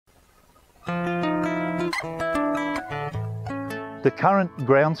The current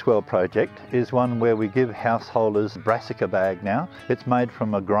Groundswell project is one where we give householders a brassica bag now. It's made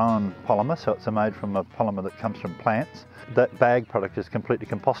from a grown polymer, so it's made from a polymer that comes from plants. That bag product is completely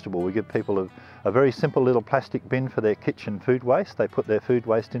compostable. We give people a very simple little plastic bin for their kitchen food waste. They put their food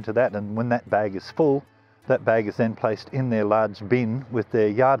waste into that, and when that bag is full, that bag is then placed in their large bin with their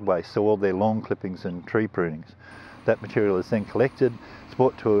yard waste, so all their lawn clippings and tree prunings. That material is then collected. It's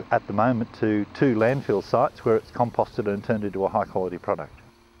brought to, at the moment, to 2 landfill sites where it's composted and turned into a high quality product.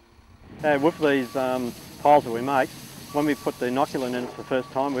 With these piles that we make, when we put the inoculant in for the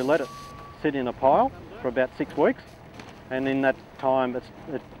first time, we let it sit in a pile for about 6 weeks, and in that time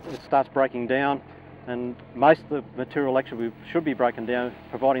it starts breaking down, and most of the material actually should be broken down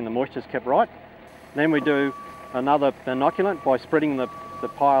providing the moisture is kept right. Then we do another inoculant by spreading the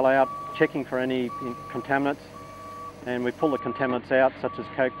pile out, checking for any contaminants, and we pull the contaminants out, such as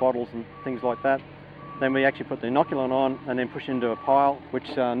Coke bottles and things like that. Then we actually put the inoculant on and then push into a pile,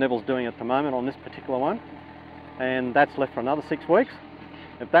 which Neville's doing at the moment on this particular one. And that's left for another 6 weeks.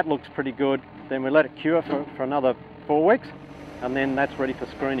 If that looks pretty good, then we let it cure for another 4 weeks, and then that's ready for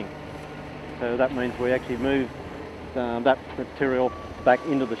screening. So that means we actually move that material back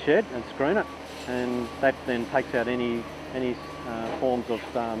into the shed and screen it, and that then takes out any forms of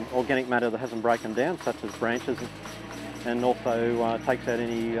organic matter that hasn't broken down, such as branches, and also takes out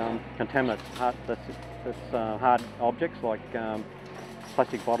any contaminants, hard objects like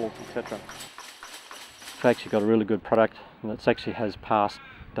plastic bottles, etc. We've actually got a really good product that actually has passed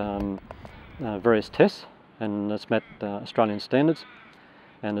various tests, and it's met Australian standards,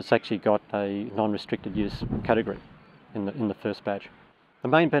 and it's actually got a non-restricted use category in the first batch. The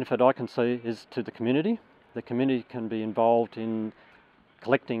main benefit I can see is to the community. The community can be involved in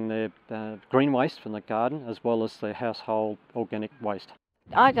collecting their green waste from the garden as well as their household organic waste.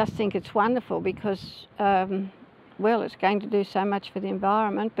 I just think it's wonderful because, well, it's going to do so much for the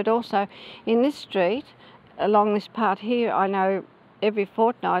environment, but also in this street, along this part here, I know every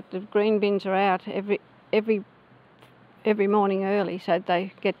fortnight the green bins are out every morning early, so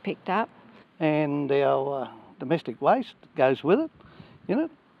they get picked up. And our domestic waste goes with it, you know.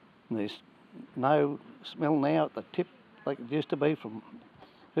 There's no smell now at the tip like it used to be from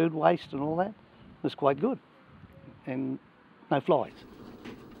food waste and all that. It's quite good, and no flies.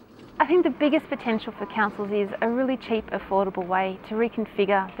 I think the biggest potential for councils is a really cheap, affordable way to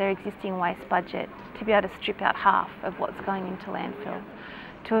reconfigure their existing waste budget to be able to strip out half of what's going into landfill.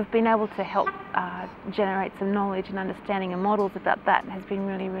 To have been able to help generate some knowledge and understanding and models about that has been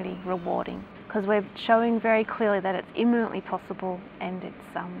really, really rewarding, because we're showing very clearly that it's imminently possible and it's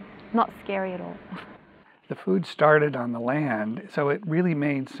not scary at all. The food started on the land, so it really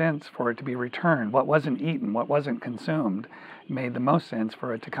made sense for it to be returned. What wasn't eaten, what wasn't consumed, made the most sense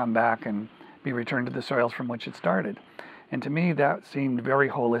for it to come back and be returned to the soils from which it started. And to me, that seemed very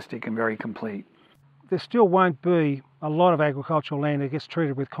holistic and very complete. There still won't be a lot of agricultural land that gets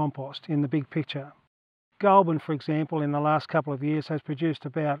treated with compost in the big picture. Goulburn, for example, in the last couple of years has produced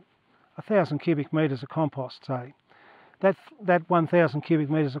about 1,000 cubic metres of compost, say. That 1,000 cubic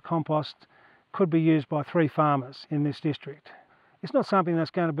metres of compost could be used by 3 farmers in this district. It's not something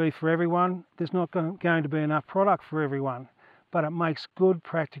that's going to be for everyone. There's not going to be enough product for everyone, but it makes good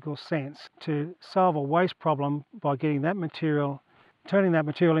practical sense to solve a waste problem by getting that material, turning that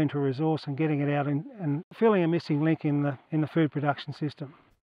material into a resource and getting it out and filling a missing link in the food production system.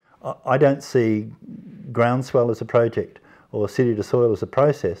 I don't see Groundswell as a project or City to Soil as a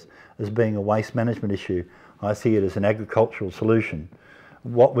process as being a waste management issue. I see it as an agricultural solution.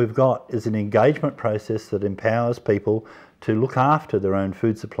 What we've got is an engagement process that empowers people to look after their own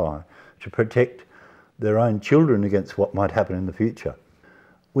food supply, to protect their own children against what might happen in the future.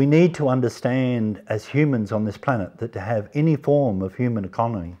 We need to understand as humans on this planet that to have any form of human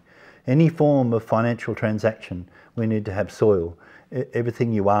economy, any form of financial transaction, we need to have soil.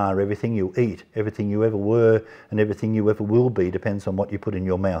 Everything you are, everything you eat, everything you ever were and everything you ever will be depends on what you put in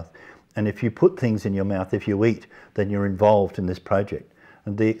your mouth. And if you put things in your mouth, if you eat, then you're involved in this project.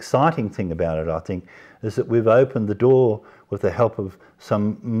 And the exciting thing about it, I think, is that we've opened the door with the help of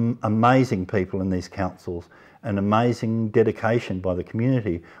some amazing people in these councils and amazing dedication by the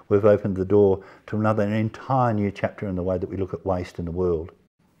community. We've opened the door to another entire new chapter in the way that we look at waste in the world.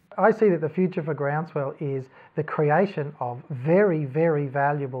 I see that the future for Groundswell is the creation of very, very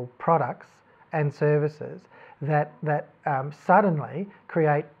valuable products and services that suddenly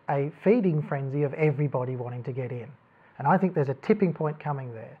create a feeding frenzy of everybody wanting to get in. And I think there's a tipping point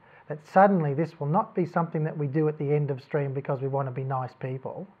coming there, that suddenly this will not be something that we do at the end of stream because we want to be nice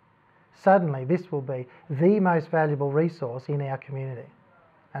people. Suddenly this will be the most valuable resource in our community.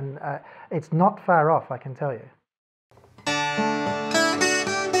 And it's not far off, I can tell you.